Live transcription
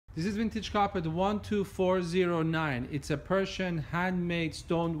This is Vintage Carpet 12409. It's a Persian handmade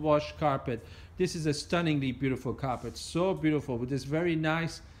stone wash carpet. This is a stunningly beautiful carpet. So beautiful with this very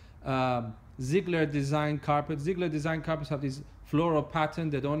nice Ziegler design carpet. Ziegler design carpets have this floral pattern.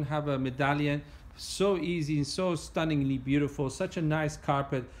 They don't have a medallion. So easy and so stunningly beautiful. Such a nice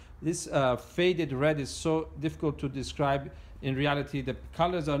carpet. This faded red is so difficult to describe. In reality, the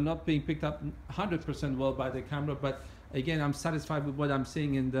colors are not being picked up 100% well by the camera, but again, I'm satisfied with what I'm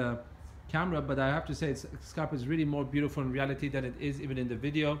seeing in the camera, but I have to say this carpet is really more beautiful in reality than it is even in the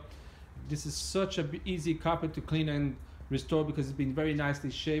video. This is such an easy carpet to clean and restore because it's been very nicely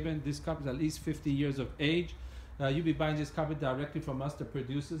shaven. This carpet is at least 50 years of age. You'll be buying this carpet directly from us, the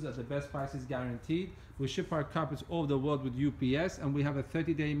producers, at the best prices guaranteed. We ship our carpets all over the world with UPS, and we have a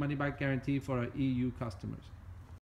 30-day money-back guarantee for our EU customers.